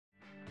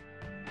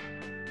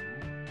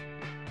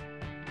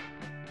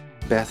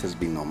Beth has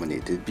been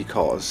nominated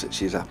because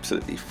she's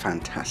absolutely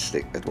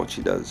fantastic at what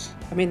she does.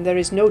 I mean, there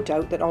is no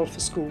doubt that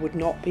Olchfa School would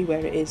not be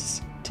where it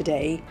is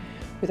today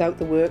without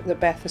the work that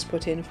Beth has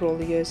put in for all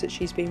the years that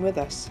she's been with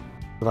us.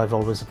 What I've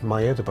always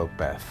admired about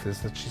Beth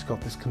is that she's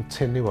got this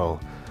continual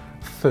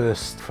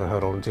thirst for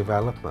her own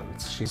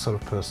development. She's the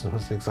sort of person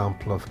who's an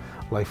example of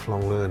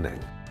lifelong learning.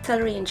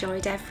 Thoroughly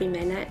enjoyed every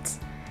minute.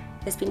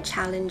 There's been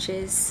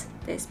challenges,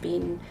 there's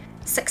been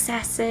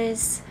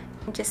successes.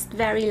 I'm just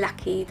very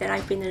lucky that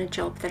I've been in a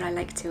job that I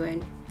like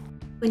doing.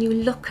 When you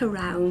look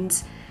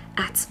around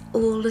at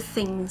all the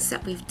things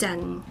that we've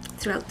done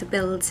throughout the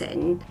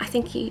building, I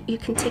think you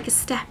can take a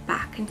step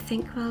back and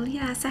think, well,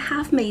 yes, I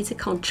have made a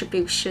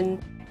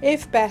contribution.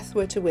 If Beth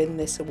were to win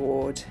this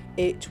award,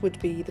 it would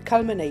be the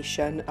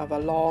culmination of a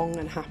long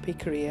and happy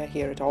career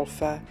here at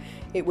Olchfa.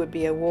 It would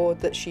be an award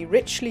that she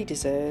richly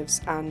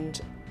deserves, and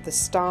the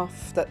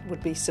staff that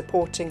would be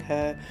supporting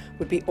her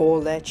would be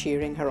all there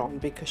cheering her on,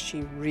 because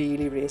she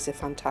really is a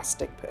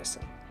fantastic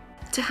person.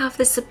 To have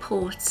the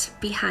support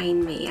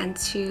behind me and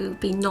to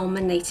be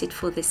nominated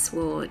for this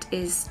award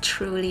is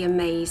truly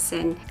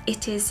amazing.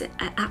 It is an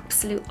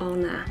absolute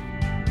honour.